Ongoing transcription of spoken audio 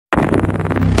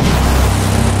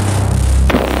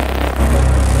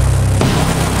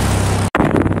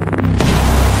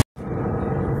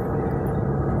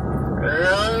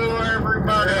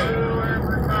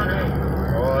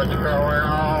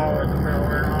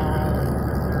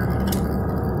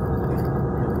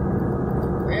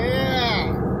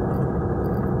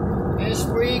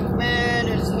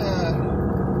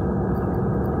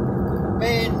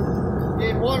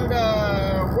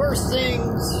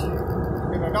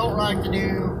don't like to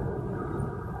do,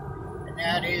 and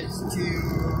that is to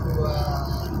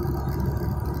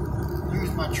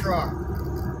use my truck.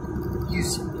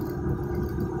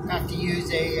 Have to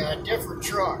use a different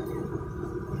truck.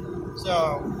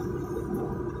 So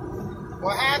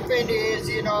what happened is,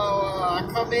 you know, I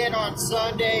come in on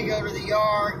Sunday, go to the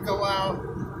yard, go out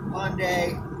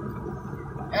Monday.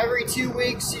 Every 2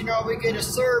 weeks, you know, we get a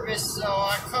service, so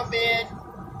I come in.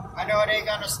 I know they're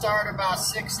going to start about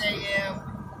 6 a.m.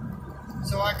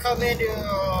 So I come into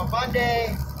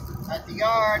Monday at the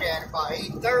yard at about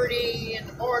 8:30 in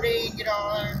the morning, you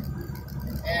know,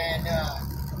 and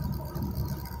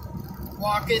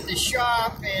walk in the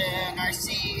shop, and I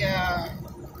see, you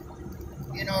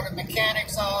know, the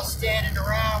mechanics all standing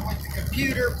around with the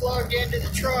computer plugged into the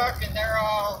truck, and they're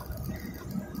all,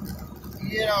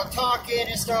 you know, talking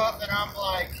and stuff, and I'm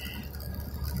like,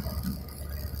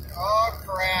 oh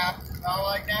crap, I'm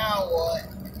like, now what?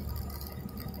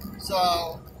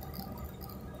 So,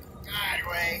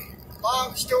 anyway,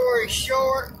 long story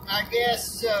short, I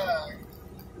guess,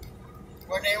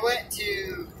 when they went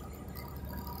to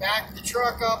back the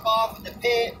truck up off of the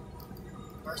pit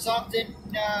or something,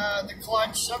 the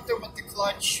clutch, something with the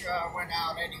clutch went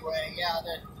out anyway. Yeah,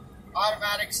 the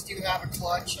automatics do have a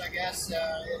clutch, I guess, you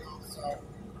know, so.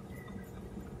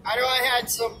 I know I had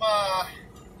some, I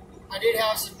did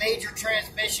have some major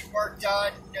transmission work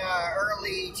done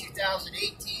early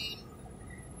 2018.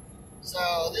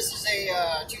 So this is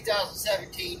a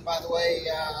 2017, by the way,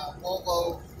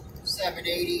 Volvo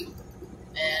 780,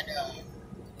 and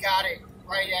got it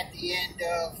right at the end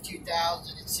of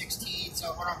 2016,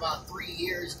 so we're on about 3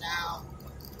 years now.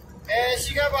 And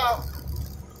she got about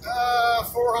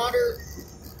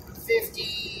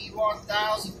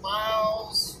 451,000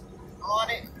 miles on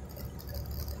it,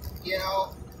 you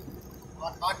know,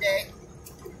 on Monday.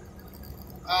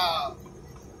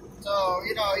 So,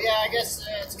 you know, yeah, I guess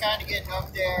it's kind of getting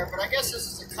up there, but I guess this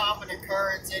is a common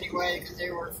occurrence anyway, because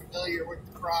they were familiar with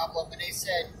the problem, and they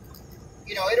said,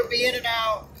 you know, it'll be in and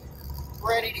out,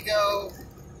 ready to go,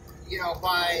 you know,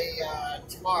 by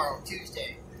tomorrow,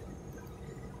 Tuesday.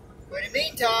 But in the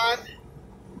meantime,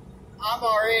 I'm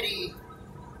already,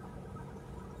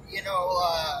 you know,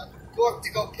 booked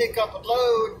to go pick up a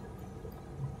load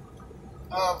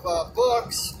of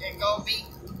books and go meet,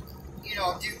 you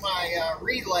know, do my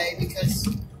relay, because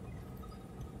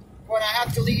when I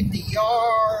have to leave the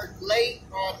yard late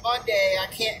on Monday, I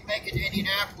can't make it to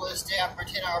Indianapolis to have my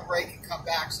 10-hour break and come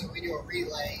back, so we do a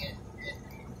relay in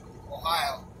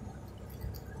Ohio.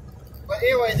 But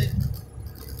anyway, the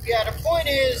point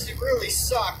is, it really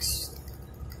sucks,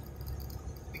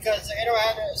 because, you know,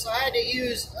 I had to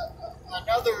use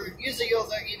another, usually they'll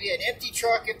give you an empty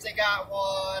truck if they got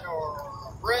one, or a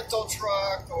rental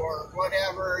truck, or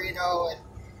whatever, you know, and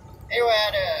anyway, I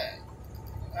had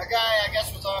a guy, I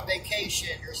guess, was on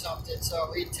vacation or something,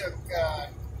 so he took, I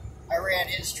ran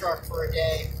his truck for a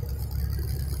day.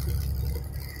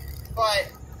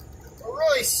 But what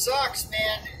really sucks,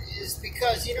 man, is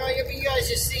because, you know, you guys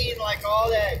just seen, like, all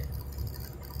that,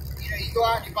 you know, you go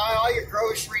out and you buy all your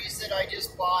groceries that I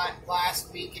just bought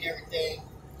last week and everything,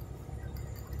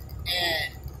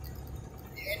 and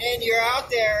then you're out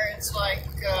there, it's like,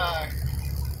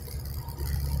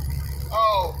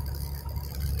 oh,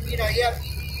 you know, you're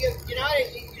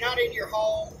not in your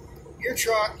home, your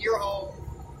truck, your home,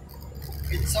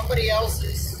 it's somebody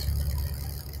else's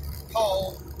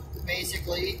home,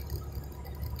 basically.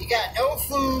 You got no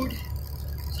food,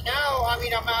 so now, I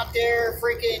mean, I'm out there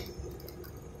freaking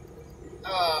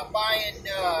buying,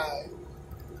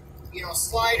 you know,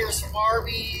 sliders from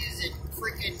Arby's and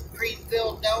freaking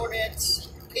cream-filled donuts,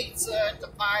 and pizza at the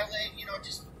Pilot, you know,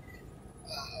 just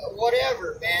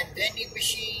whatever, man, vending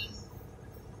machine,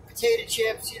 potato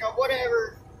chips, you know,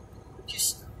 whatever,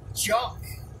 just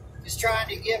junk, just trying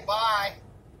to get by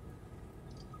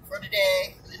for the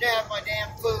day. I didn't have my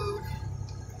damn food,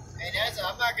 and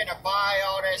I'm not going to buy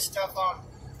all that stuff on,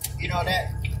 you know,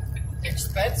 that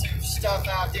expensive stuff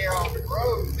out there on the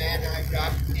road, man.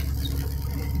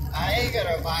 I ain't going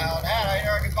to buy all that. I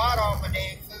already bought all my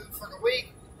damn food for the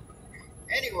week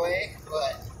anyway,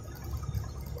 but,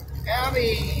 I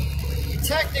mean,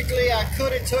 technically I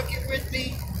could have took it with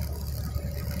me,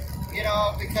 you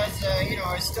know, because, you know,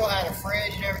 I still had a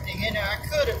fridge and everything in there. I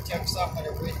could have took some of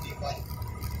it with me, but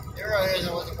it really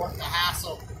wasn't worth the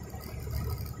hassle.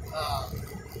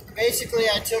 Basically,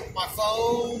 I took my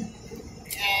phone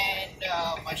and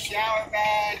my shower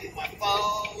bag and my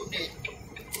phone, and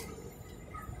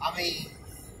I mean,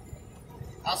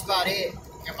 that's about it.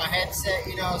 And my headset,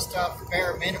 you know, stuff,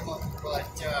 bare minimum,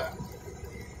 but,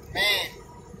 man.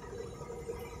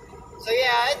 So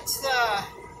yeah, it's,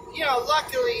 you know,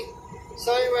 luckily,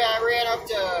 so anyway, I ran up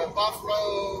to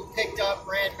Buffalo, picked up,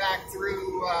 ran back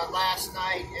through last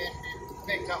night, and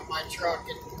picked up my truck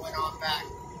and went on back.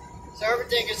 So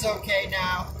everything is okay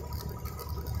now.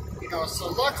 You know, so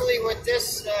luckily with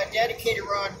this dedicated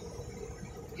run,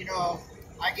 you know,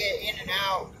 I get in and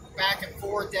out, back and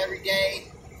forth every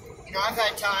day. You know, I've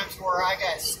had times where I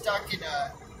got stuck in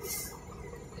a,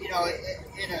 you know,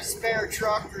 in a spare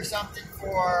truck or something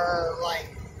for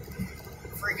like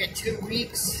freaking 2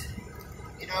 weeks,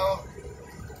 you know.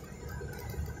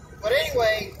 But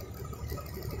anyway,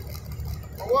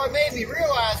 what made me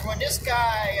realize when this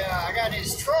guy, I got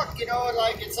his truck, you know,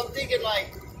 like, I'm thinking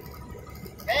like,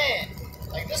 man,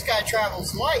 like this guy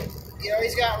travels light. You know,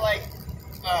 he's got like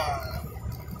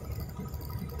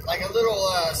a little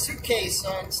suitcase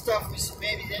on stuff,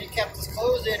 maybe that he kept his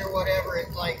clothes in or whatever,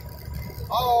 and like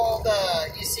all the,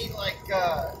 you see like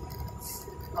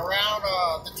around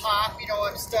the top, you know,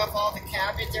 and stuff, all the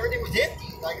cabinets, everything was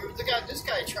empty. Like, this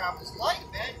guy travels light,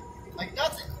 man, like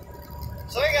nothing.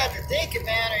 So I got to thinking,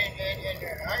 man, and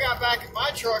I got back in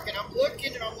my truck, and I'm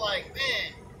looking, and I'm like,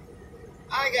 man,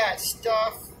 I got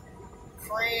stuff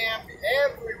crammed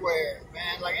everywhere,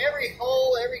 man. Like every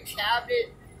hole, every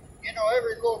cabinet, you know,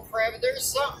 every little crevice, there's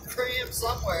something crammed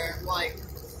somewhere. Like,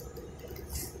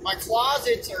 my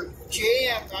closets are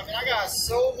jammed. I mean, I got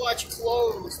so much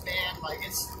clothes, man. Like,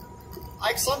 it's,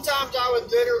 like, sometimes I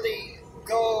would literally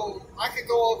I could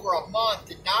go over a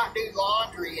month and not do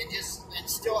laundry and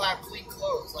still have clean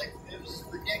clothes. Like, it was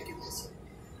ridiculous.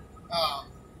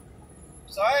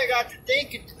 So I got to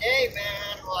thinking today,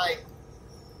 man, like,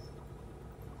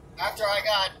 after I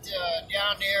got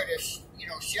down there to, you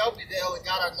know, Shelbyville and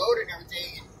got unloaded and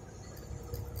everything,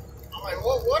 and I'm like,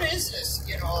 what is this?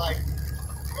 You know, like,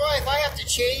 well, if I have to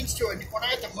change to when I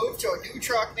have to move to a new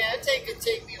truck, man, it'd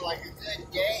take me like a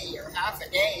good day or half a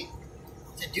day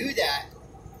to do that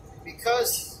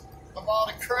because of all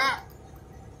the crap.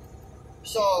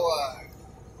 So,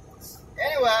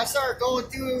 anyway, I started going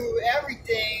through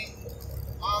everything.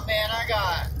 Oh, man, I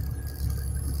got,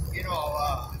 you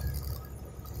know,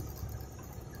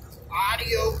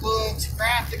 audio books,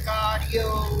 graphic audio,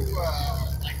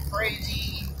 like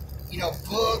crazy, you know,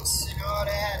 books and all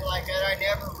that, like that I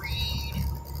never read,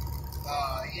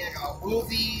 you know,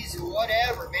 movies or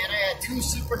whatever, man. I had 2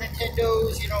 Super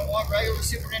Nintendos, you know, one regular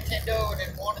Super Nintendo and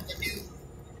then one of the new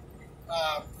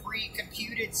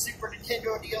pre-computed Super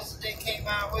Nintendo deals that they came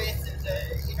out with, and,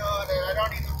 you know, that I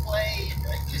don't even play, and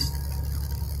like just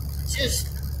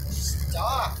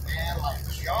stuff, man, like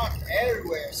junk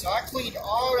everywhere. So I cleaned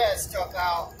all that stuff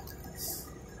out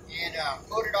and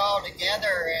put it all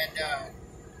together and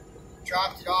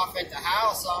dropped it off at the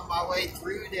house on my way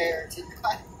through there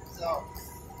tonight. So,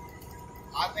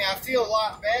 I mean, I feel a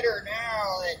lot better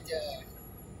now that,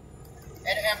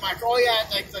 and my, oh yeah,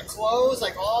 and like the clothes,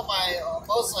 like all my,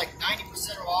 almost like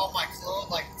 90% of all my clothes,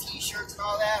 like t-shirts and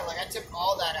all that, like I took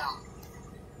all that out.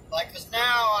 Like, cause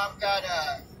now I've got,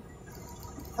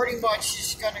 pretty much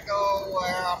just gonna go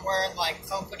where I'm wearing like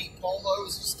company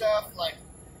polos and stuff. Like,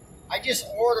 I just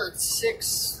ordered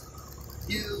 6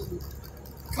 new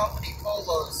company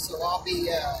polos, so I'll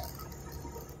be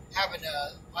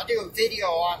I'll do a video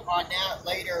on that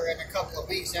later in a couple of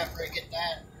weeks after I get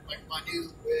that, like my new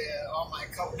all my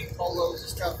company polos and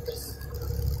stuff. Because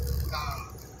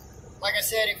like I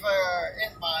said, if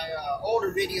in my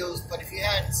older videos, but if you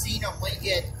hadn't seen them, we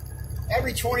get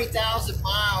every 20,000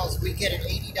 miles, we get an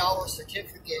 $80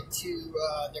 certificate to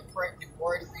the print and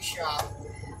embroidery shop.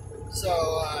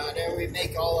 So there we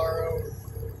make all our own.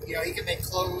 You know, you can make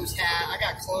clothes, I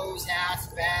got clothes, hats,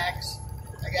 bags.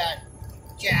 I got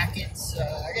jackets.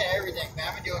 I got everything, man.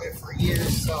 I've been doing it for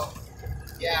years. So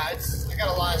yeah, I got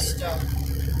a lot of stuff.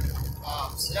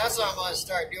 So that's what I'm gonna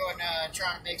start doing.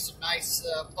 Trying to make some nice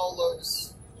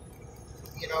polos.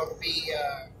 You know, to be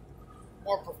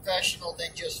more professional than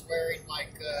just wearing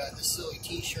like the silly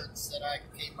t-shirts that I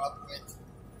came up with,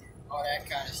 all that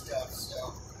kind of stuff.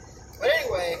 So, but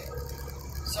anyway,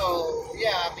 so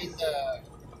yeah, I mean the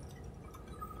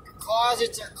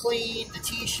closets are clean, the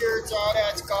t-shirts, all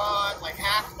that's gone. Like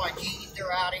half of my jeans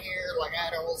are out of here. Like I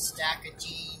had a whole stack of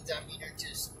jeans. I mean,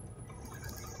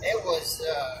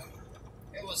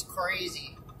 it was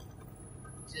crazy.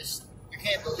 Just, I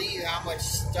can't believe how much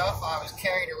stuff I was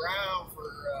carrying around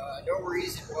for no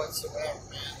reason whatsoever,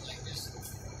 man. Like, just,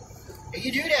 and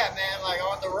you do that, man, like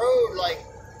on the road, like,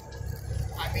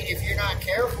 I mean, if you're not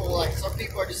careful, like some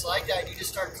people are just like that, you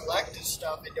just start collecting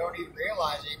stuff and don't even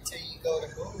realize it until you go to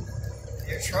move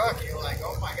your truck, and you're like,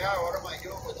 oh my God, what am I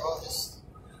doing with all this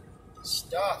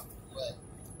stuff? But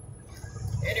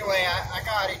anyway, I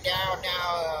got it down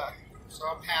now, so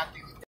I'm happy with